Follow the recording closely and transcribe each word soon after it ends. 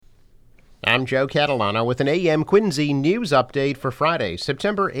I'm Joe Catalano with an AM Quincy news update for Friday,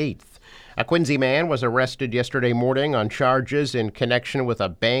 September 8th. A Quincy man was arrested yesterday morning on charges in connection with a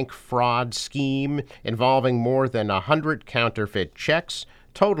bank fraud scheme involving more than 100 counterfeit checks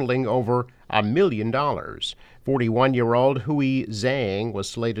totaling over $1 million. 41-year-old Hui Zhang was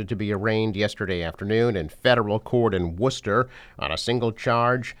slated to be arraigned yesterday afternoon in federal court in Worcester on a single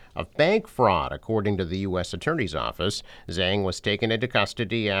charge of bank fraud, according to the U.S. Attorney's Office. Zhang was taken into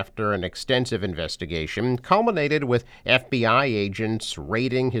custody after an extensive investigation culminated with FBI agents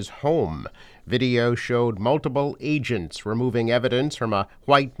raiding his home. Video showed multiple agents removing evidence from a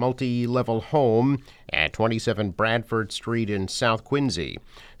white multi-level home at 27 Bradford Street in South Quincy.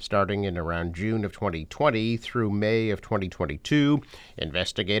 Starting in around June of 2020 through May of 2022,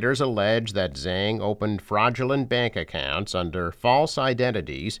 investigators allege that Zhang opened fraudulent bank accounts under false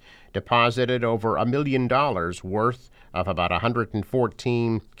identities, deposited over $1 million worth of about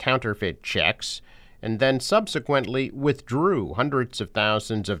 114 counterfeit checks, and then subsequently withdrew hundreds of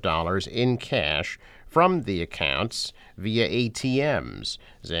thousands of dollars in cash from the accounts via ATMs.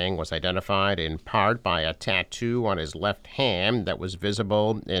 Zhang was identified in part by a tattoo on his left hand that was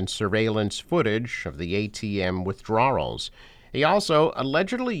visible in surveillance footage of the ATM withdrawals. He also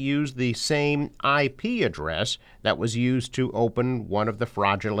allegedly used the same IP address that was used to open one of the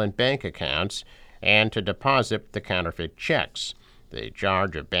fraudulent bank accounts and to deposit the counterfeit checks. The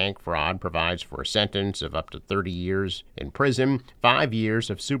charge of bank fraud provides for a sentence of up to 30 years in prison, 5 years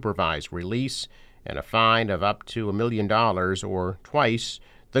of supervised release, and a fine of up to $1 million or twice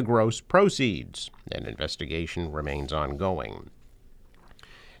the gross proceeds. An investigation remains ongoing.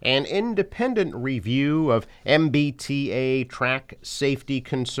 An independent review of MBTA track safety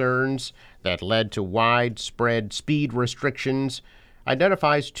concerns that led to widespread speed restrictions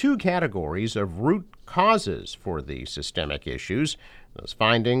identifies two categories of root causes for the systemic issues. Those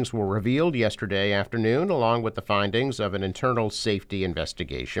findings were revealed yesterday afternoon, along with the findings of an internal safety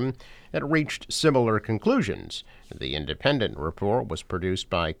investigation that reached similar conclusions. The independent report was produced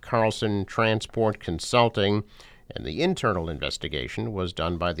by Carlson Transport Consulting, and the internal investigation was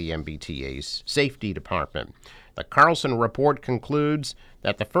done by the MBTA's Safety Department. The Carlson report concludes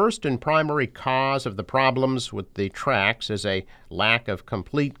that the first and primary cause of the problems with the tracks is a lack of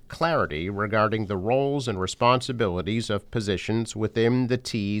complete clarity regarding the roles and responsibilities of positions within the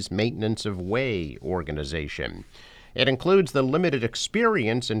T's Maintenance of Way organization. It includes the limited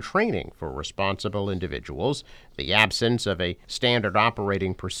experience and training for responsible individuals, the absence of a standard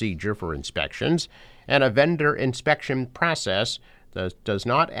operating procedure for inspections, and a vendor inspection process that does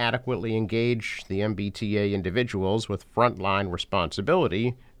not adequately engage the MBTA individuals with frontline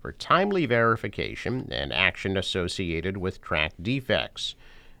responsibility for timely verification and action associated with track defects.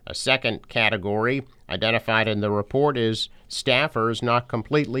 A second category identified in the report is staffers not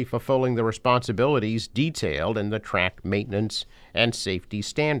completely fulfilling the responsibilities detailed in the track maintenance and safety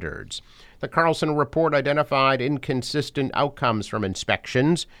standards. The Carlson report identified inconsistent outcomes from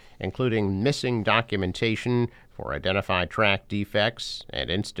inspections, including missing documentation for identified track defects and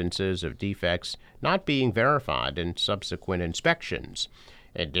instances of defects not being verified in subsequent inspections.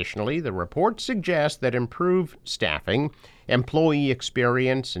 Additionally, the report suggests that improved staffing, employee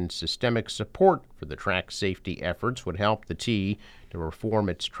experience, and systemic support for the track safety efforts would help the T to reform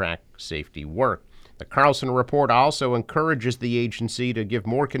its track safety work. The Carlson report also encourages the agency to give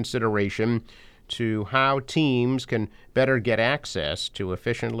more consideration to how teams can better get access to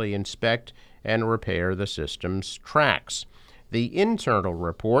efficiently inspect and repair the system's tracks. The internal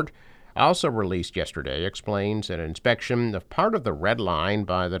report, also released yesterday, explains an inspection of part of the red line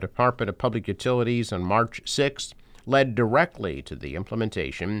by the Department of Public Utilities on March 6th led directly to the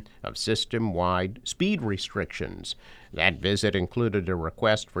implementation of system-wide speed restrictions. That visit included a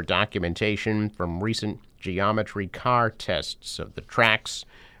request for documentation from recent geometry car tests of the tracks,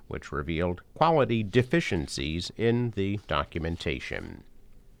 which revealed quality deficiencies in the documentation.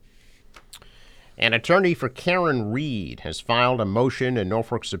 An attorney for Karen Reed has filed a motion in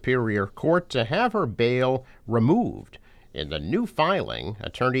Norfolk Superior Court to have her bail removed. In the new filing,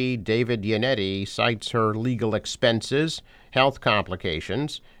 attorney David Yannetti cites her legal expenses, health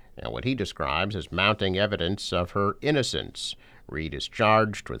complications, and what he describes as mounting evidence of her innocence. Reed is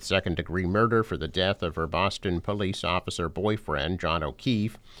charged with second-degree murder for the death of her Boston police officer boyfriend, John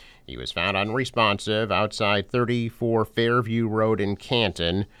O'Keefe. He was found unresponsive outside 34 Fairview Road in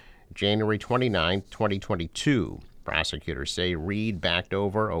Canton, January 29, 2022. Prosecutors say Reed backed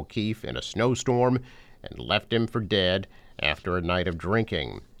over O'Keefe in a snowstorm and left him for dead after a night of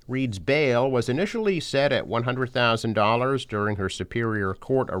drinking. Reed's bail was initially set at $100,000 during her Superior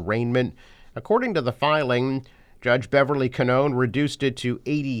Court arraignment. According to the filing, Judge Beverly Canone reduced it to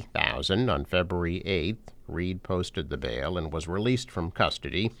 $80,000 on February 8th. Reed posted the bail and was released from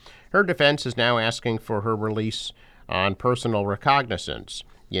custody. Her defense is now asking for her release on personal recognizance.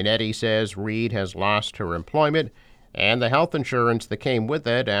 Yannetti says Reed has lost her employment and the health insurance that came with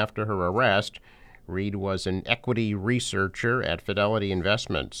it after her arrest. Reed was an equity researcher at Fidelity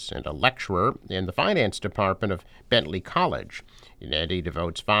Investments and a lecturer in the finance department of Bentley College. Yannetti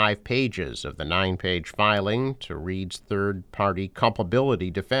devotes 5 pages of the 9-page filing to Reed's third-party culpability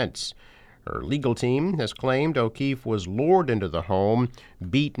defense. Her legal team has claimed O'Keefe was lured into the home,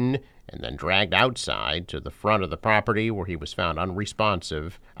 beaten, and then dragged outside to the front of the property where he was found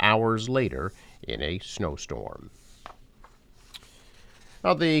unresponsive hours later in a snowstorm.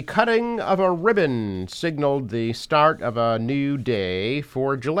 Well, the cutting of a ribbon signaled the start of a new day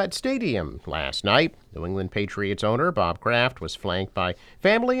for Gillette Stadium last night. New England Patriots owner Bob Kraft was flanked by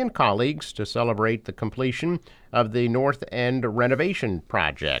family and colleagues to celebrate the completion of the North End renovation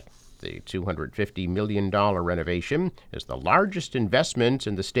project. The $250 million renovation is the largest investment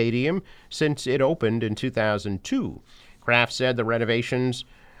in the stadium since it opened in 2002. Kraft said the renovations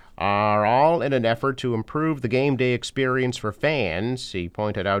are all in an effort to improve the game day experience for fans. He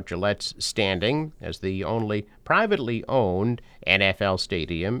pointed out Gillette's standing as the only privately owned NFL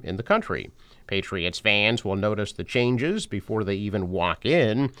stadium in the country. Patriots fans will notice the changes before they even walk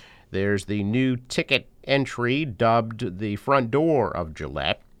in. There's the new ticket entry dubbed the front door of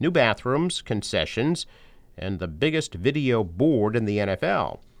Gillette, new bathrooms, concessions, and the biggest video board in the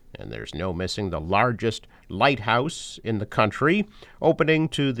NFL. And there's no missing the largest lighthouse in the country. Opening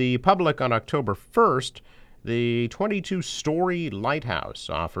to the public on October 1st, the 22-story lighthouse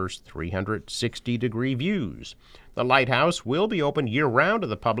offers 360-degree views. The lighthouse will be open year-round to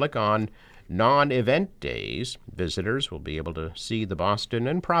the public on non-event days. Visitors will be able to see the Boston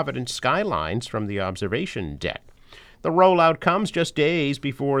and Providence skylines from the observation deck. The rollout comes just days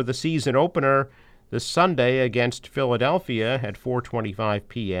before the season opener this Sunday against Philadelphia at 4:25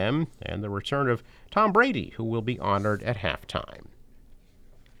 p.m. and the return of Tom Brady, who will be honored at halftime.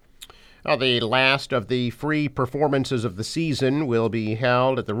 The last of the free performances of the season will be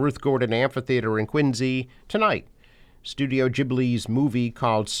held at the Ruth Gordon Amphitheater in Quincy tonight. Studio Ghibli's movie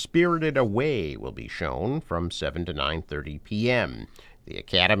called Spirited Away will be shown from 7 to 9:30 p.m. The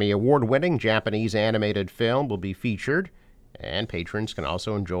Academy Award-winning Japanese animated film will be featured, and patrons can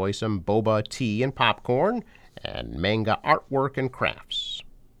also enjoy some boba tea and popcorn and manga artwork and crafts.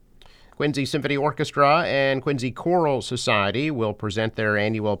 Quincy Symphony Orchestra and Quincy Choral Society will present their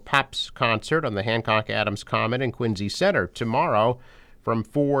annual Pops concert on the Hancock Adams Common in Quincy Center tomorrow from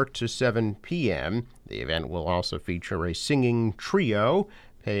 4 to 7 p.m. The event will also feature a singing trio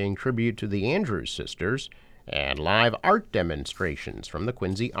paying tribute to the Andrews Sisters and live art demonstrations from the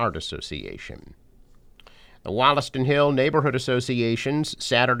Quincy Art Association. The Wollaston Hill Neighborhood Association's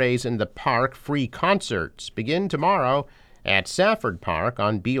Saturdays in the Park free concerts begin tomorrow at Safford Park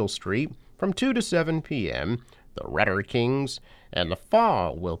on Beale Street from 2 to 7 p.m. The Redder Kings and the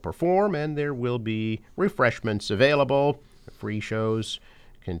Fall will perform, and there will be refreshments available. The free shows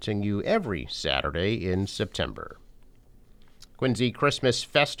continue every Saturday in September. Quincy Christmas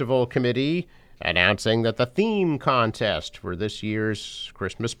Festival Committee announcing that the theme contest for this year's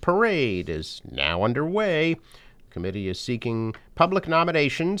Christmas parade is now underway. The committee is seeking public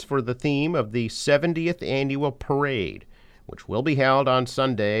nominations for the theme of the 70th annual parade, which will be held on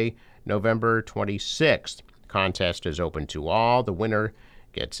Sunday, November 26th. The contest is open to all. The winner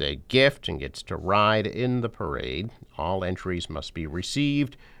gets a gift and gets to ride in the parade. All entries must be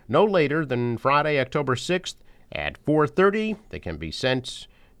received no later than Friday, October 6th at 4:30. They can be sent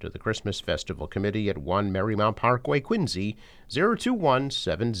to the Christmas Festival Committee at 1 Marymount Parkway, Quincy,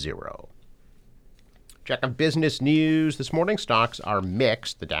 02170. Check of business news this morning. Stocks are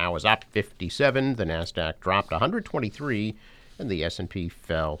mixed. The Dow is up 57, the Nasdaq dropped 123, and the S&P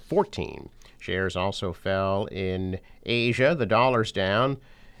fell 14. Shares also fell in Asia. The dollar's down.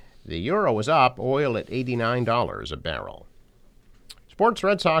 The euro is up. Oil at $89 a barrel. Sports.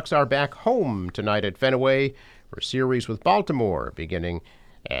 Red Sox are back home tonight at Fenway for a series with Baltimore beginning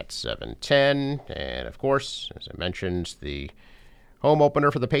at 7:10. And, of course, as I mentioned, the home opener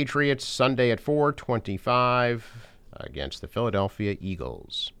for the Patriots Sunday at 4:25 against the Philadelphia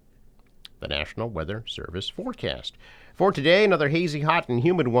Eagles. The National Weather Service forecast. For today, another hazy, hot, and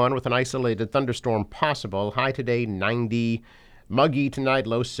humid one with an isolated thunderstorm possible. High today, 90. Muggy tonight,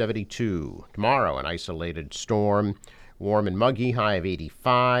 low 72. Tomorrow, an isolated storm. Warm and muggy, high of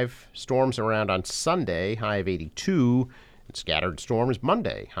 85. Storms around on Sunday, high of 82. And scattered storms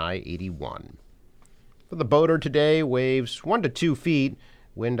Monday, high 81. For the boater today, waves 1 to 2 feet.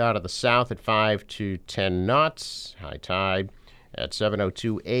 Wind out of the south at 5 to 10 knots. High tide at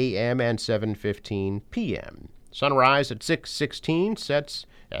 7:02 a.m. and 7:15 p.m. Sunrise at 6:16, sets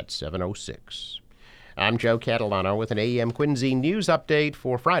at 7:06. I'm Joe Catalano with an AM Quincy news update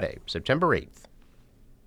for Friday, September 8th.